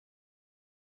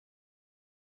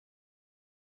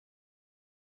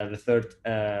The third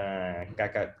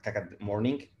CACAT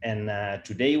morning, and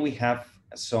today we have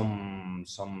some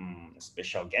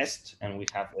special guests, and we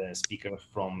have speakers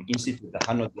from institutes that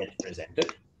have not yet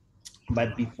presented.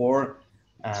 But before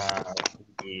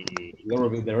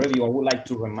the review, I would like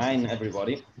to remind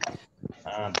everybody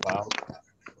about.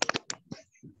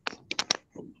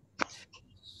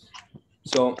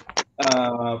 So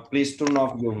please turn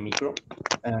off your micro.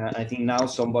 I think now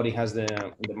somebody has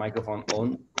the microphone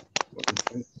on.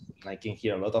 I can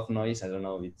hear a lot of noise. I don't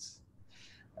know if it's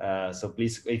so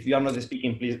please, if you are not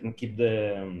speaking, please keep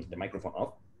the microphone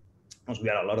off, because we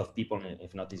are a lot of people.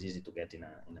 If not, it's easy to get in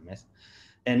a mess.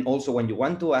 And also, when you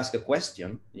want to ask a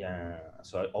question,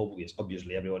 so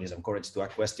obviously everybody is encouraged to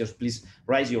ask questions. Please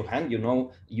raise your hand. You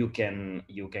know, you can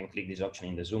click this option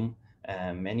in the Zoom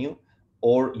menu,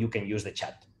 or you can use the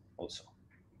chat also.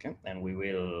 Okay, and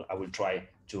I will try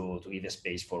to give the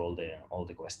space for all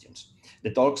the questions.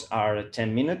 The talks are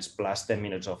 10 minutes plus 10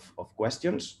 minutes of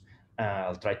questions.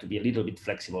 I'll try to be a little bit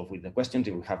flexible with the questions.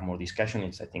 If we have more discussion, I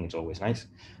think it's always nice,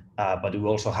 but we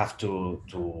also have to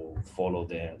follow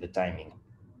the timing.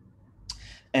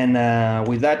 And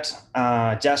with that,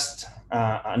 just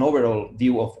an overall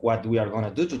view of what we are going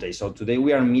to do today. So today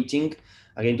we are meeting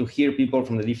again to hear people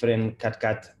from the different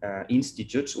CATCAT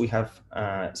institutes. We have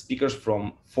speakers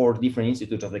from 4 different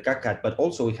institutes of the CATCAT, but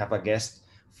also we have a guest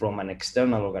from an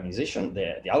external organization,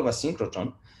 the ALBA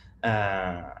Synchrotron.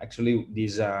 Actually,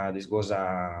 this was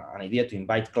an idea to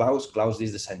invite Klaus. Klaus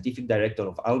is the scientific director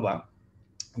of ALBA.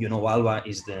 You know, ALBA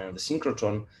is the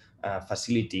synchrotron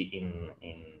facility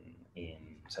in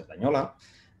Cerdañola,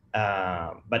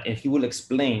 but he will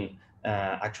explain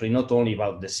actually not only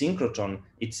about the synchrotron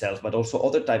itself, but also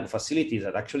other type of facilities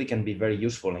that actually can be very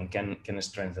useful and can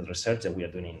strengthen research that we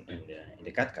are doing in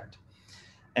the CATCAT.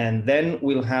 And then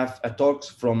we'll have talks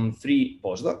from 3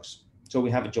 postdocs. So we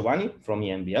have Giovanni from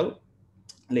EMBL,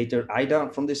 later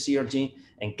Ida from the CRG,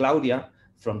 and Claudia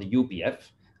from the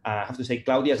UPF. I have to say,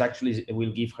 Claudia actually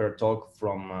will give her talk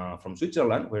from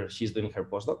Switzerland, where she's doing her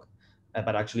postdoc.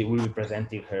 But actually will be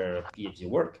presenting her PhD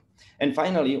work. And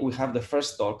finally, we have the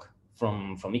first talk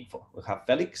from ICFO. We have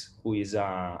Felix, who is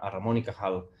a Ramón y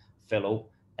Cajal fellow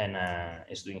and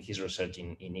is doing his research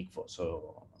in ICFO.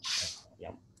 So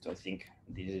yeah, so I think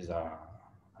this is an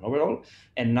overall.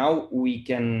 And now we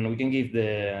can give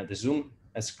the Zoom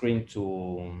screen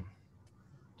to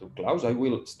Klaus. I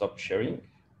will stop sharing.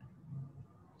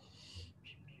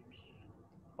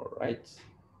 All right.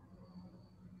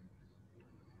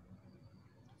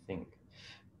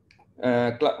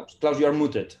 Klaus, you are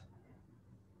muted.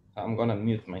 I'm gonna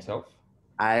mute myself.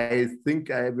 I think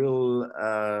I will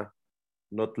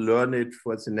not learn it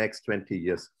for the next 20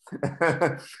 years.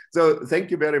 So thank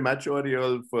you very much,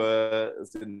 Oriol, for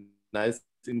the nice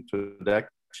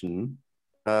introduction.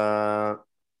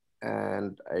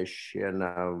 And I share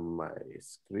now my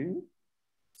screen.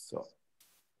 So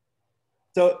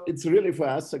it's really for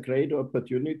us a great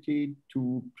opportunity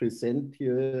to present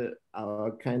here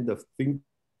our kind of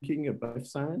thinking about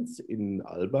science in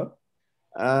ALBA.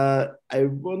 I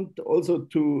want also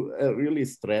to really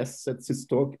stress that this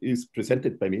talk is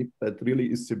presented by me, but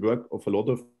really is the work of a lot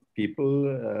of people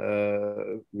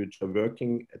which are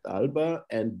working at ALBA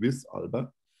and with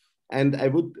ALBA. And I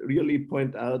would really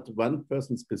point out one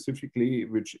person specifically,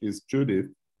 which is Judith.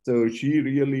 So she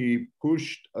really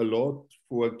pushed a lot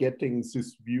for getting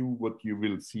this view, what you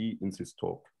will see in this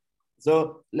talk.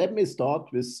 So let me start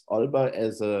with ALBA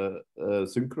as a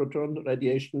synchrotron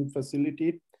radiation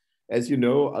facility. As you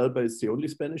know, ALBA is the only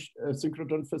Spanish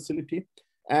synchrotron facility,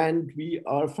 and we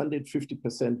are funded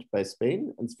 50% by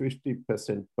Spain and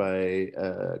 50% by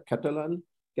Catalan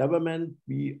government.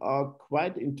 We are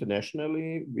quite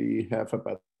internationally. We have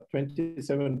about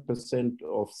 27%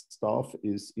 of staff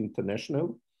is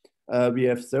international. We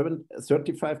have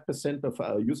 35% of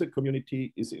our user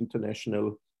community is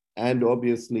international. And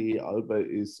obviously, ALBA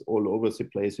is all over the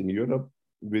place in Europe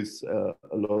with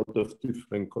a lot of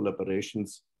different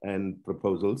collaborations and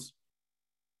proposals.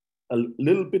 A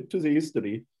little bit to the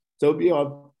history. So we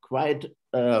are quite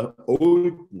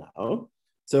old now.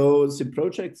 So the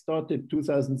project started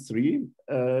 2003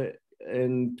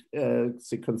 and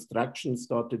the construction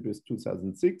started with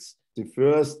 2006. The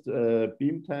first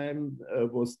beam time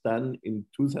was done in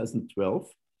 2012.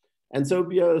 And so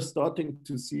we are starting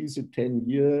to see the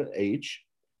 10-year age.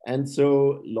 And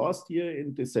so last year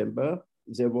in December,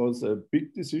 there was a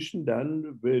big decision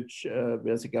done, which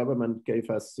where the government gave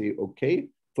us the okay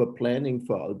for planning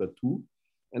for ALBA 2.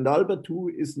 And ALBA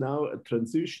 2 is now a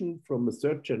transition from the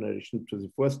 3rd generation to the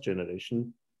 4th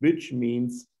generation, which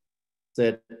means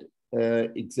that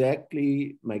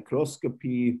exactly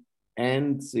microscopy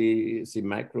and the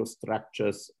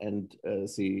microstructures and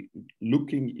the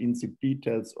looking in the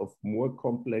details of more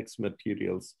complex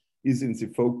materials is in the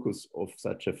focus of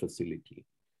such a facility.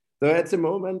 So at the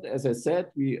moment, as I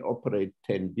said, we operate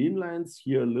 10 beamlines.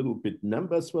 Here a little bit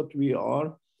numbers what we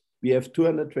are. We have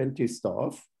 220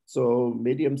 staff, so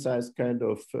medium-sized kind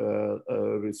of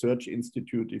research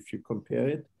institute if you compare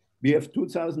it. We have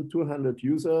 2,200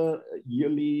 users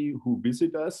yearly who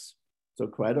visit us, so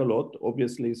quite a lot.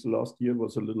 Obviously, the last year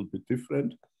was a little bit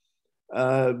different.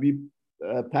 We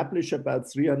publish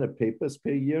about 300 papers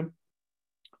per year,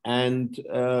 and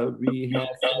we have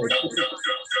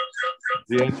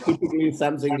typically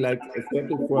something like a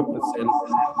 34%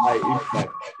 high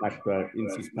impact factor in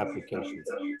these publications.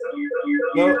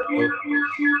 So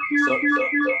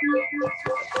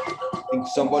I think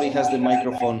somebody has the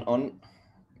microphone on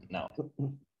now.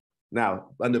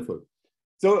 Now, wonderful.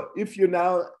 So if you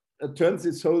now turn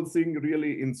this whole thing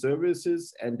really in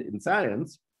services and in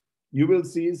science, you will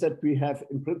see that we have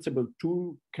in principle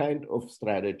two kind of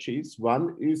strategies.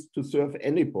 One is to serve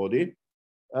anybody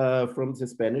from the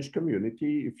Spanish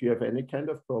community. If you have any kind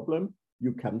of problem,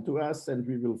 you come to us and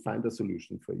we will find a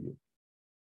solution for you.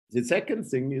 The second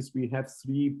thing is we have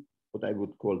three, what I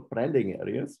would call branding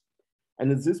areas. And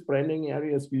in these branding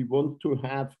areas, we want to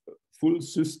have full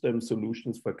system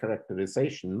solutions for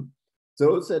characterization,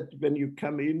 so that when you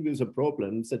come in with a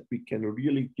problem, that we can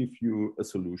really give you a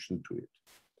solution to it.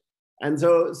 And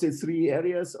so the three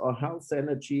areas are health,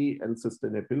 energy, and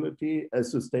sustainability,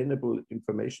 sustainable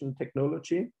information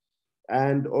technology.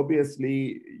 And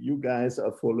obviously, you guys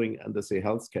are falling under the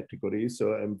health category.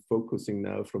 So I'm focusing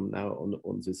now from now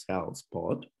on this health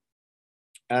part.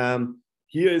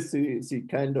 Here is the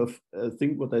kind of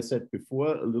thing what I said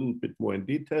before, a little bit more in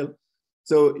detail.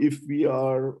 So if you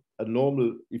are a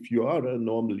normal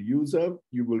user,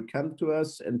 you will come to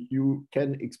us and you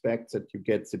can expect that you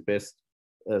get the best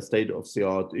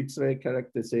state-of-the-art X-ray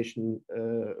characterization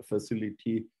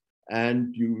facility,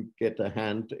 and you get a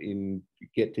hand in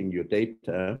getting your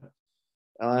data.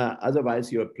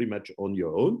 Otherwise, you're pretty much on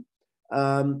your own.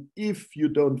 If you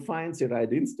don't find the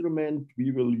right instrument,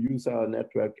 we will use our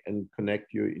network and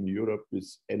connect you in Europe with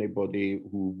anybody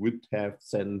who would have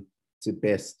then the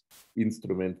best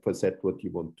instrument for that what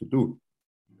you want to do.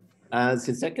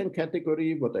 The second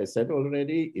category, what I said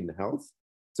already, in health.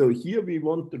 So here we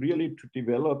want really to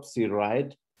develop the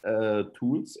right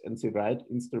tools and the right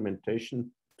instrumentation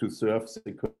to serve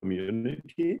the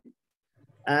community.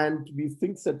 And we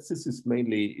think that this is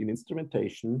mainly in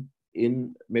instrumentation,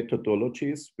 in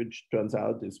methodologies, which turns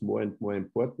out is more and more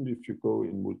important if you go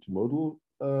in multimodal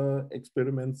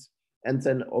experiments. And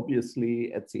then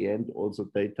obviously at the end, also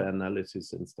data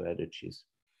analysis and strategies.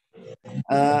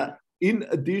 In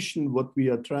addition, what we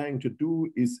are trying to do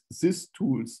is these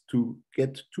tools to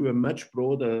get to a much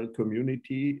broader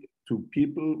community, to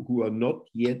people who are not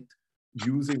yet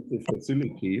using the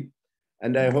facility.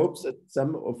 And I hope that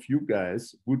some of you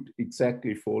guys would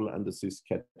exactly fall under this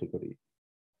category.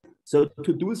 So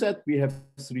to do that, we have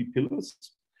three pillars.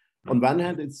 On one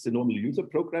hand, it's the normal user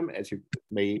program, as you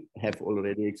may have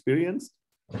already experienced.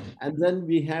 And then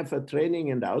we have a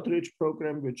training and outreach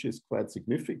program, which is quite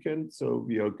significant. So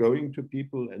we are going to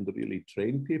people and really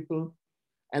train people.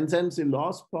 And then the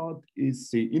last part is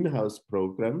the in-house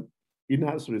program,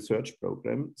 in-house research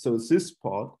program. So this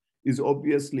part is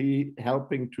obviously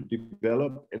helping to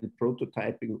develop and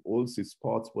prototyping all these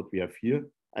parts, what we have here.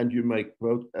 And you make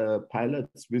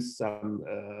pilots with some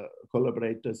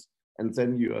collaborators, and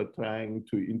then you are trying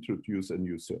to introduce a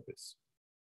new service.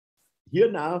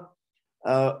 Here now,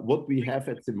 what we have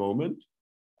at the moment.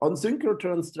 On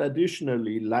synchrotrons,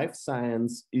 traditionally, life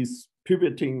science is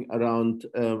pivoting around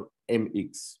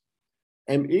MX.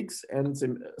 MX and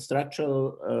the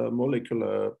structural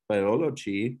molecular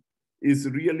biology is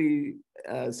really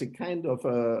the kind of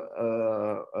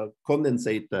a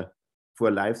condensator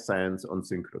for life science on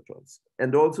synchrotrons,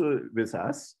 and also with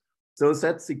us. So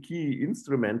that's the key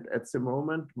instrument at the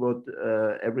moment, what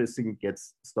everything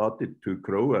gets started to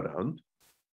grow around.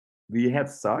 We have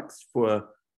SACs for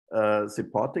the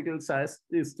particle size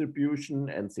distribution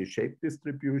and the shape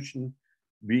distribution.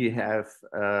 We have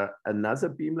another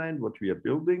beamline, what we are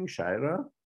building, Shira.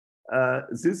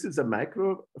 This is a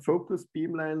micro-focused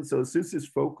beamline. So this is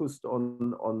focused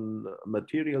on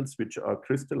materials which are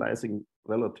crystallizing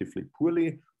relatively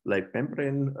poorly, like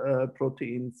membrane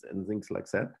proteins and things like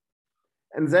that.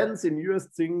 And then the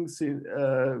newest things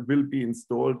will be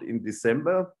installed in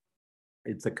December.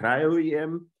 It's a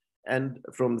cryo-EM. And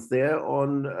from there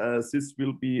on, this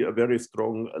will be a very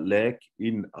strong leg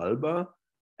in ALBA.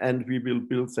 And we will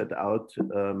build that out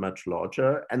much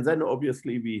larger. And then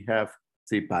obviously we have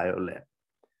the biolab.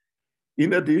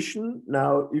 In addition,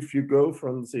 now if you go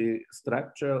from the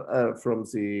structural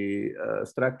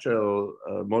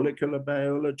molecular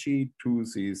biology to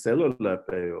the cellular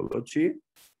biology,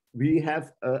 we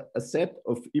have a set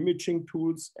of imaging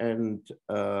tools and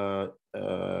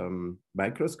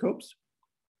microscopes.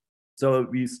 So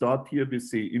we start here with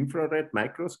the infrared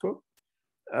microscope.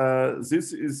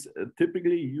 This is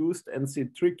typically used, and the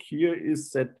trick here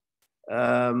is that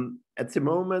at the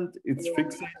moment it's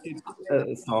fixated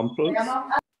samples,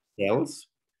 cells,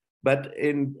 but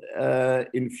in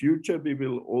future we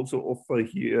will also offer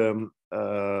here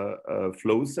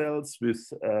flow cells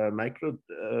with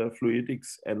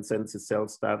microfluidics and then the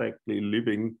cells directly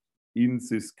living in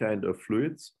this kind of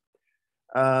fluids.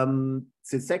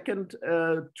 The second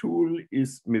tool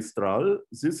is Mistral.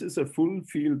 This is a full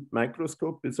field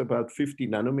microscope. It's about 50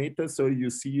 nanometers, so you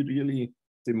see really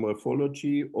the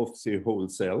morphology of the whole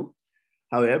cell.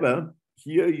 However,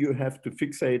 here you have to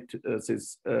fixate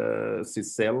this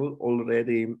cell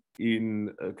already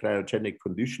in a cryogenic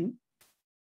condition.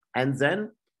 And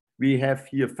then we have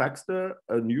here Faxter,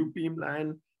 a new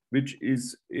beamline, which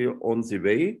is on the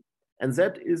way. And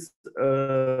that is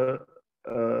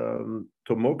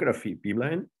tomography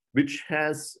beamline, which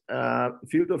has a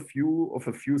field of view of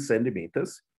a few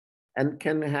centimeters and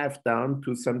can have down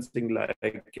to something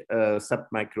like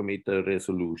sub-micrometer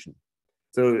resolution.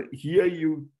 So here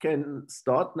you can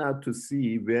start now to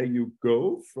see where you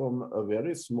go from a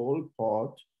very small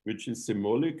part, which is the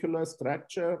molecular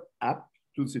structure, up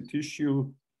to the tissue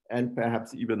and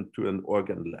perhaps even to an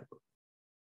organ level.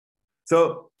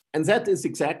 So, and that is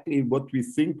exactly what we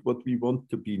think, what we want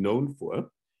to be known for.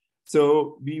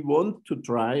 So we want to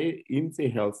try in the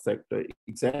health sector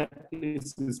exactly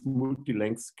this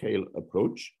multi-length scale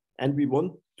approach. And we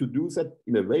want to do that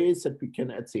in a way that we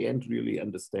can at the end really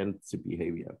understand the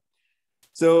behavior.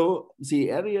 So the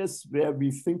areas where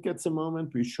we think at the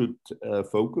moment we should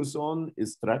focus on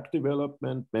is drug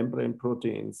development, membrane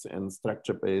proteins, and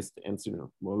structure-based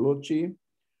enzymology.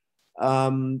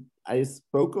 I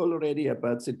spoke already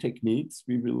about the techniques.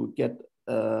 We will get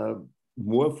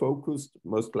more focused,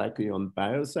 most likely on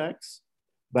biosacs,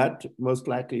 but most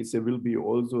likely there will be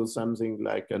also something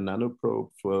like a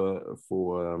nanoprobe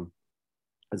for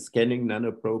a scanning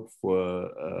nanoprobe for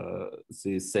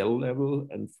the cell level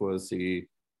and for the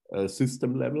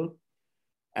system level.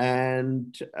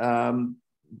 And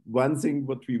one thing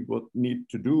what we would need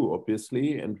to do,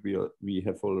 obviously, and we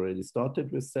have already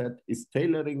started with that, is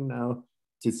tailoring now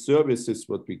the services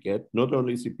what we get, not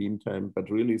only the beam time, but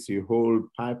really the whole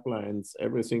pipelines,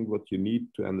 everything what you need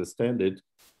to understand it,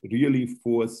 really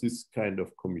for this kind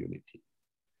of community.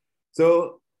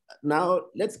 So now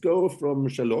let's go from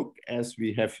Sherlock as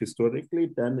we have historically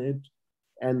done it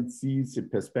and see the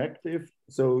perspective.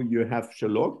 So you have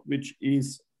Sherlock, which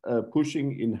is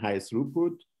pushing in high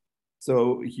throughput.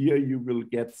 So here you will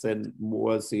get then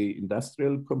more the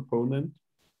industrial component.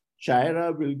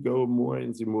 Gyra will go more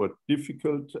in the more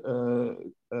difficult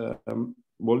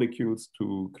molecules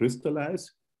to crystallize.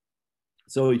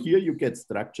 So here you get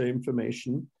structure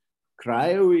information.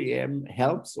 Cryo-EM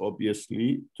helps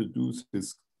obviously to do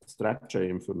this structure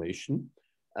information.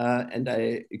 And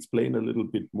I explain a little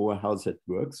bit more how that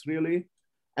works really.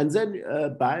 And then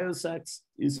biosacs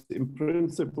is in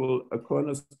principle a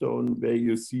cornerstone where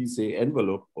you see the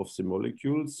envelope of the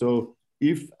molecule. So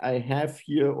if I have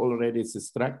here already the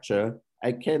structure,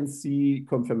 I can see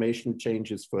conformation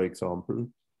changes, for example,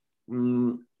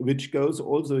 which goes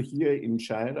also here in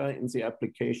Gyra in the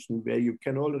application where you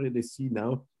can already see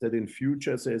now that in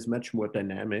future there's much more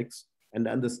dynamics and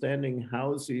understanding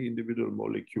how the individual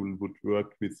molecule would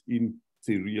work within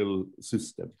the real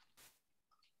system.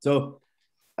 So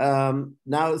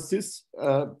now this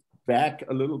back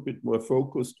a little bit more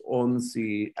focused on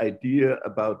the idea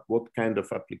about what kind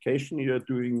of application you're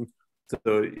doing.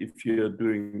 So if you're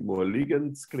doing more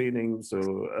ligand screening, so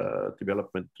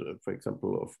development, for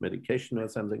example, of medication or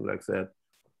something like that,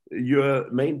 your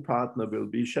main partner will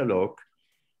be Sherlock.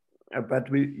 But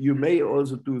you may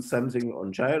also do something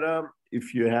on Gyra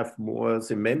if you have more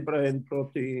the membrane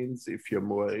proteins, if you're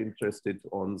more interested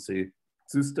on the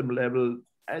system level.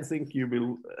 I think you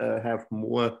will have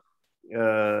more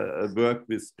work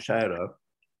with Gyra.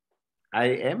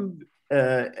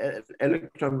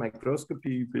 Electron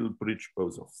microscopy will bridge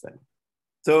both of them.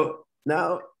 So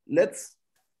now let's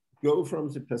go from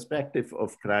the perspective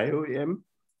of cryo-EM.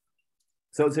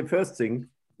 So the first thing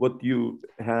what you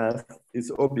have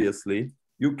is obviously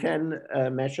you can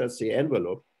measure the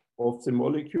envelope of the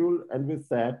molecule, and with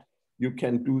that you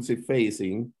can do the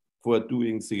phasing for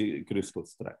doing the crystal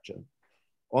structure.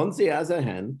 On the other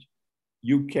hand,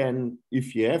 you can,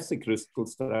 if you have the crystal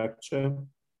structure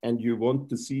and you want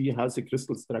to see how the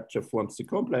crystal structure forms the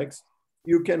complex,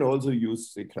 you can also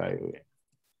use the cryo-EM.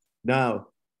 Now,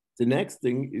 the next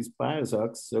thing is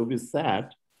BioSox. So with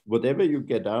that, whatever you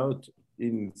get out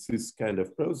in this kind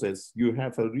of process, you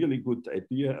have a really good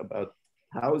idea about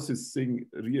how this thing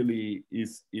really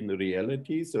is in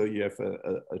reality. So you have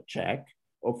a check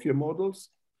of your models.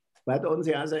 But on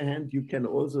the other hand, you can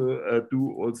also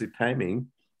do all the timing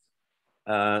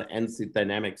and the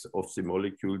dynamics of the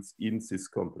molecules in these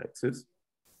complexes.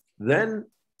 Then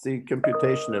the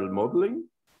computational modeling,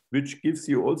 which gives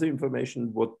you all the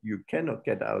information what you cannot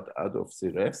get out of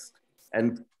the rest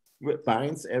and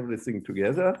binds everything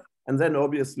together. And then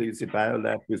obviously the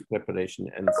biolab with preparation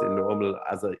and the normal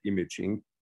other imaging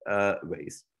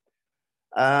ways.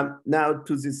 Now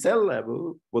to the cell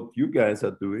level, what you guys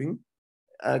are doing,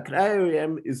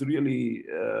 cryo-EM is really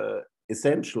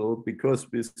essential because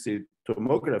with the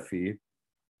tomography,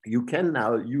 you can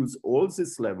now use all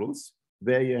these levels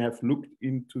where you have looked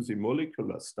into the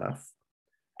molecular stuff,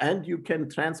 and you can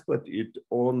transport it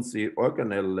on the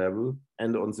organelle level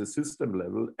and on the system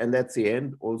level, and at the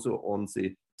end also on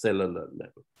the cellular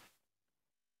level.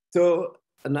 So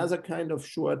another kind of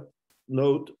short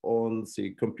note on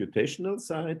the computational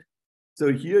side.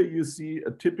 So here you see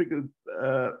a typical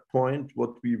point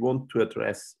what we want to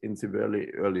address in the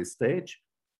very early stage.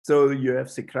 So you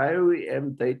have the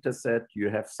cryo-EM data set, you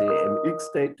have the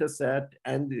MX data set,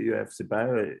 and you have the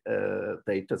bio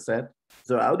data set.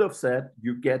 So out of that,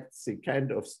 you get the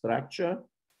kind of structure.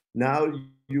 Now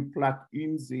you plug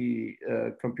in the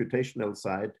computational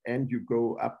side and you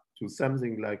go up to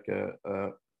something like a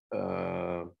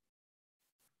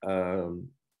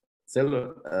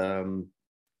cellular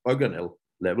organelle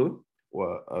level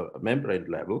or a membrane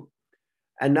level.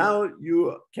 And now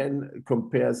you can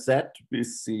compare that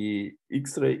with the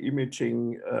X-ray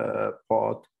imaging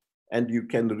part, and you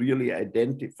can really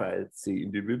identify the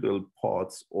individual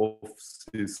parts of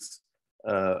this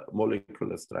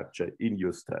molecular structure in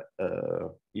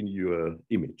your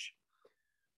image.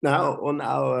 Now, on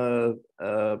our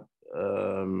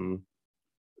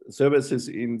services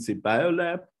in the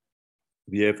biolab,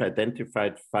 we have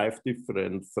identified 5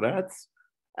 different threads.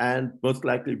 And most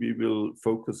likely we will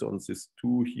focus on these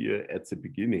 2 here at the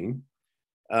beginning.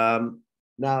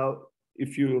 Now,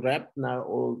 if you wrap now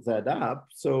all that up,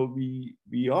 so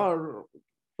we are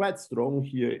quite strong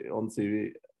here on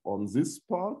this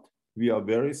part. We are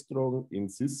very strong in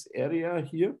this area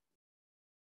here.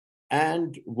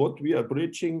 And what we are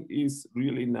bridging is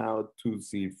really now to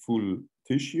the full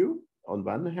tissue on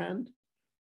one hand.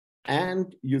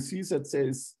 And you see that there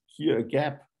is here a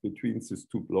gap between these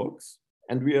 2 blocks.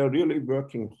 And we are really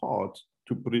working hard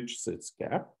to bridge this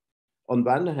gap. On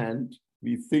one hand,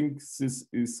 we think this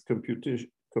is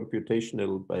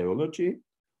computational biology.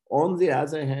 On the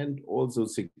other hand, also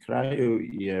the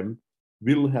cryo-EM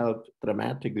will help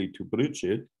dramatically to bridge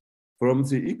it. From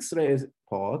the X-ray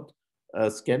part, a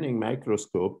scanning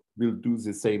microscope will do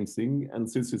the same thing. And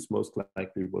this is most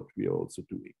likely what we are also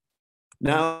doing.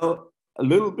 Now, a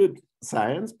little bit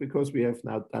science, because we have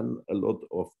now done a lot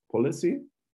of policy.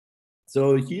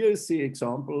 So here is the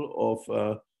example of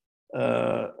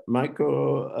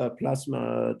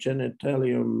mycoplasma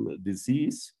genitalium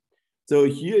disease. So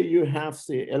here you have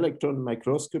the electron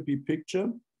microscopy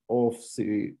picture of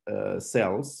the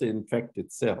cells, the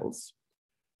infected cells.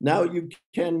 Now you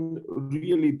can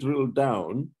really drill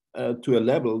down to a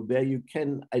level where you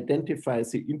can identify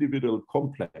the individual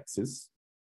complexes.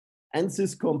 And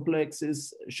these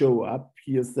complexes show up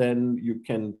here, then you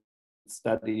can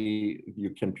study, you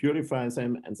can purify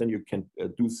them, and then you can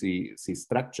do the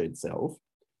structure itself.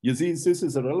 You see, this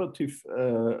is a relative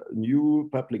new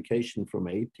publication from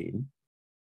 2018.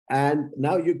 And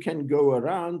now you can go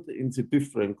around in the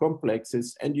different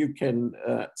complexes and you can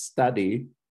study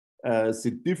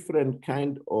the different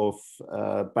kind of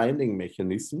binding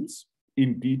mechanisms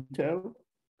in detail.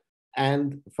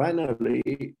 And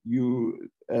finally, you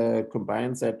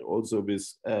combine that also with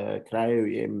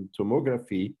cryo-EM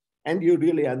tomography. And you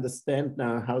really understand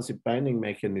now how the binding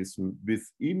mechanism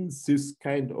within this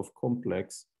kind of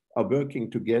complex are working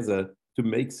together to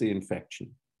make the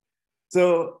infection.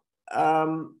 So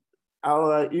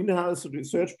our in-house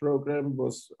research program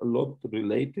was a lot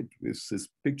related with these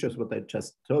pictures, what I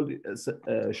just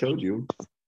showed you.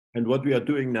 And what we are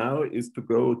doing now is to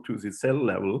go to the cell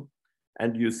level.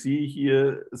 And you see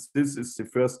here, this is the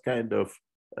first kind of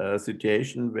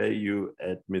situation where you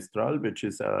at Mistral, which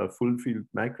is a full field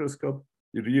microscope,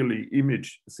 you really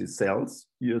image the cells.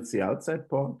 Here's the outside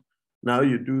part. Now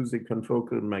you do the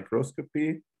confocal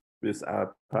microscopy with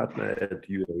our partner at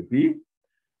UAB.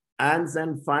 And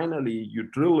then finally, you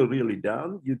drill really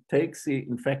down, you take the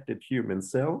infected human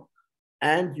cell,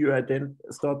 and you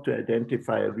start to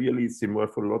identify really the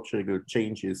morphological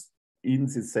changes in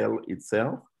the cell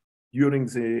itself during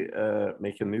the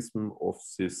mechanism of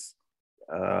this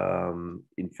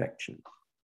infection.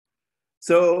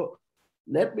 So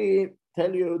let me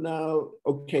tell you now,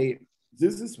 okay,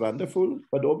 this is wonderful,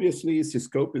 but obviously the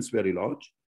scope is very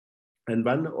large. And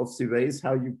one of the ways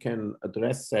how you can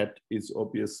address that is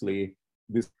obviously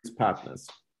with partners.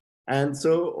 And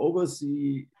so over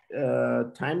the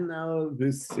time now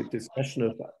with the discussion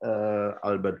of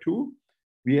ALBA 2,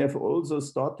 we have also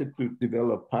started to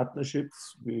develop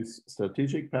partnerships with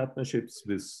strategic partnerships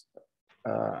with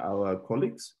our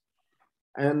colleagues.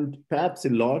 And perhaps the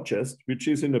largest, which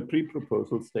is in a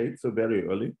pre-proposal state, so very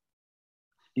early,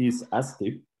 is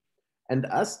ASTIP. And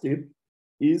ASTIP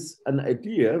is an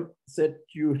idea that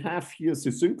you have here the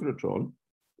synchrotron,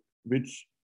 which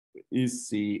is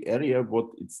the area what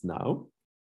it's now.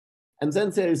 And then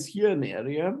there is here an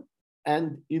area,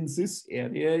 and in this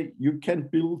area, you can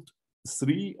build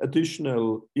 3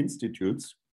 additional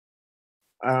institutes.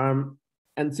 And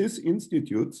these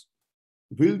institutes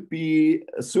will be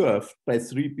served by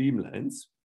 3 beamlines,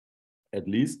 at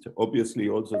least. Obviously,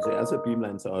 also the other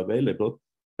beamlines are available,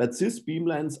 but these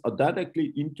beamlines are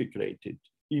directly integrated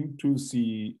into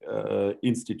the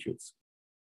institutes.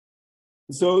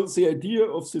 So the idea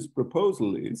of this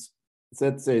proposal is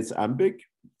that there's AMBIC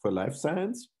for life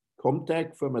science,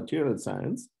 COMTAC for material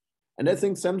science, and I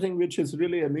think something which is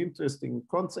really an interesting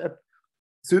concept,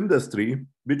 Syndustry,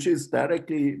 which is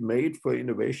directly made for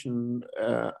innovation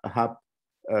hub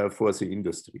for the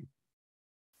industry.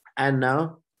 And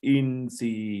now in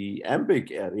the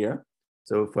AMBIC area,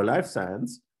 so for life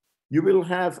science, you will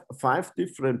have 5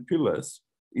 different pillars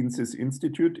in this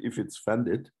institute if it's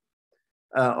funded.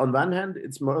 On one hand,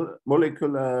 it's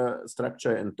molecular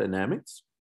structure and dynamics.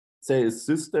 There is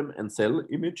system and cell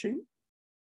imaging,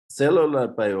 cellular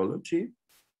biology,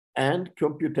 and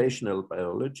computational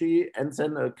biology, and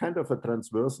then a kind of a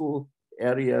transversal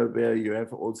area where you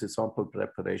have also sample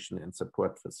preparation and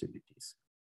support facilities.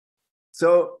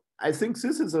 So I think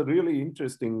this is a really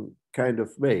interesting kind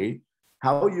of way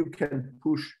how you can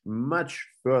push much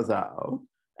further out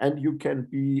and you can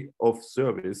be of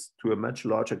service to a much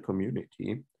larger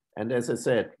community. And as I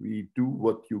said, we do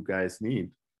what you guys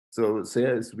need. So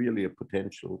there is really a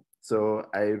potential. So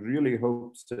I really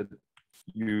hope that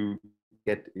you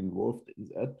get involved in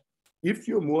that. If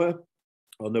you're more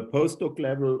on a postdoc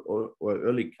level or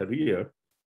early career,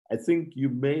 I think you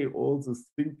may also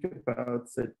think about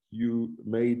that you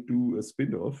may do a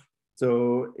spin-off.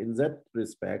 So in that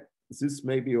respect, this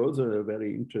may be also a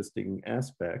very interesting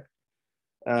aspect.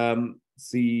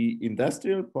 The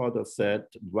industrial part of that,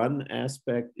 one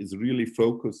aspect is really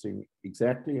focusing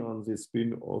exactly on the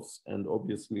spin-offs and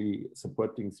obviously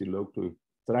supporting the local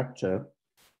structure,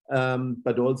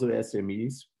 but also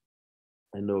SMEs,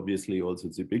 and obviously also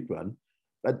the big one.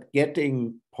 But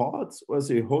getting parts or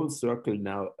the whole circle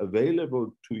now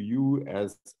available to you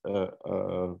as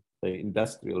an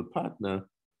industrial partner,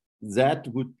 that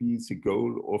would be the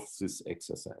goal of this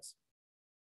exercise.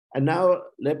 And now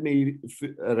let me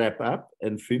wrap up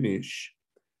and finish.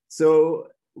 So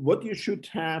what you should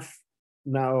have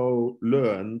now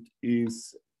learned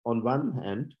is, on one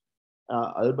hand,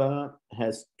 ALBA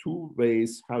has 2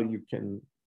 ways how you can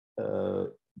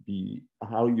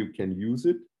use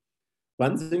it.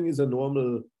 One thing is a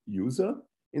normal user.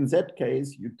 In that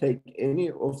case, you take any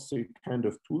of the kind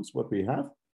of tools what we have,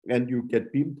 and you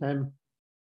get beam time,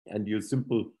 and you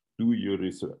simply do your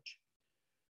research.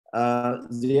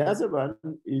 The other one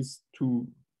is to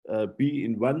be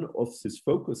in one of these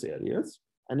focus areas.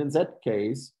 And in that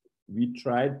case, we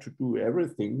try to do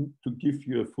everything to give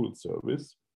you a full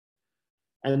service.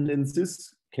 And in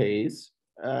this case,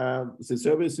 the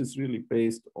service is really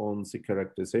based on the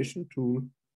characterization tool,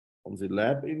 on the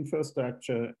lab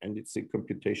infrastructure, and it's the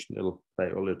computational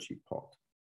biology part.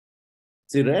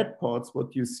 The red parts,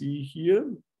 what you see here,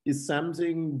 is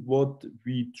something what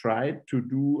we try to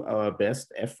do our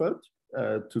best effort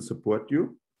to support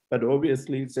you, but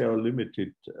obviously there are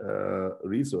limited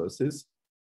resources,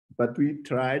 but we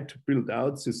try to build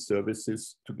out these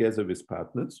services together with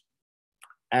partners.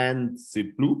 And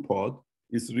the blue part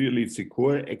is really the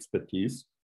core expertise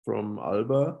from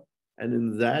ALBA, and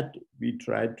in that we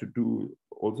try to do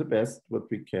all the best what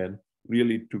we can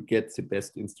really to get the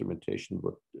best instrumentation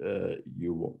what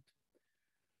you want.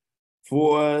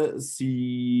 For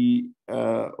the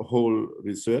whole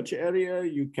research area,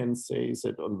 you can say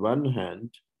that on one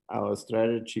hand, our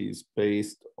strategy is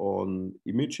based on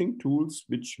imaging tools,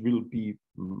 which will be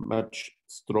much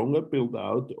stronger built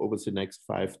out over the next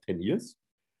 5-10 years.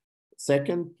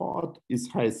 Second part is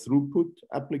high throughput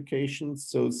applications,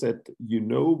 so that you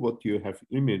know what you have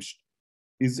imaged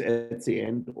is at the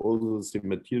end also the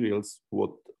materials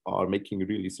what are making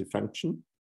really the function.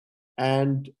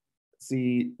 And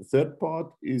the third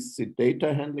part is the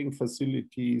data handling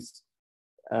facilities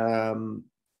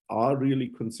are really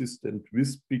consistent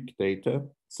with big data.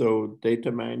 So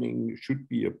data mining should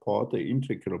be a part, an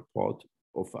integral part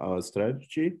of our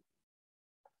strategy.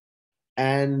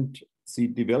 And the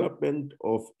development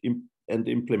of and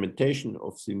implementation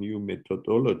of the new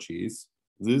methodologies,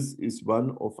 this is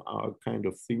one of our kind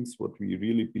of things what we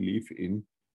really believe in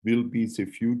will be the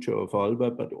future of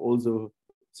ALBA, but also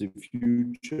the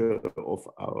future of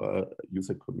our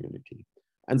user community.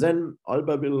 And then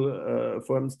ALBA will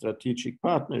form strategic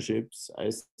partnerships.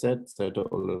 I said that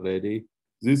already.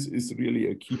 This is really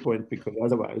a key point because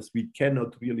otherwise we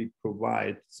cannot really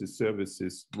provide the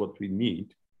services what we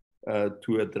need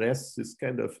to address this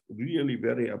kind of really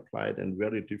very applied and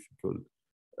very difficult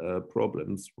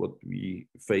problems what we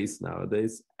face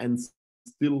nowadays, and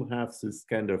still have this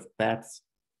kind of depth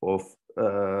of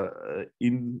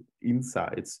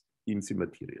insights in the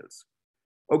materials.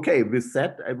 Okay, with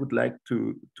that, I would like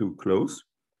to close.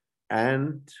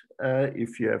 And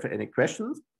if you have any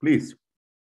questions, please.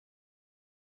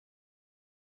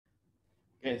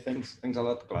 Okay, thanks a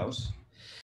lot, Klaus.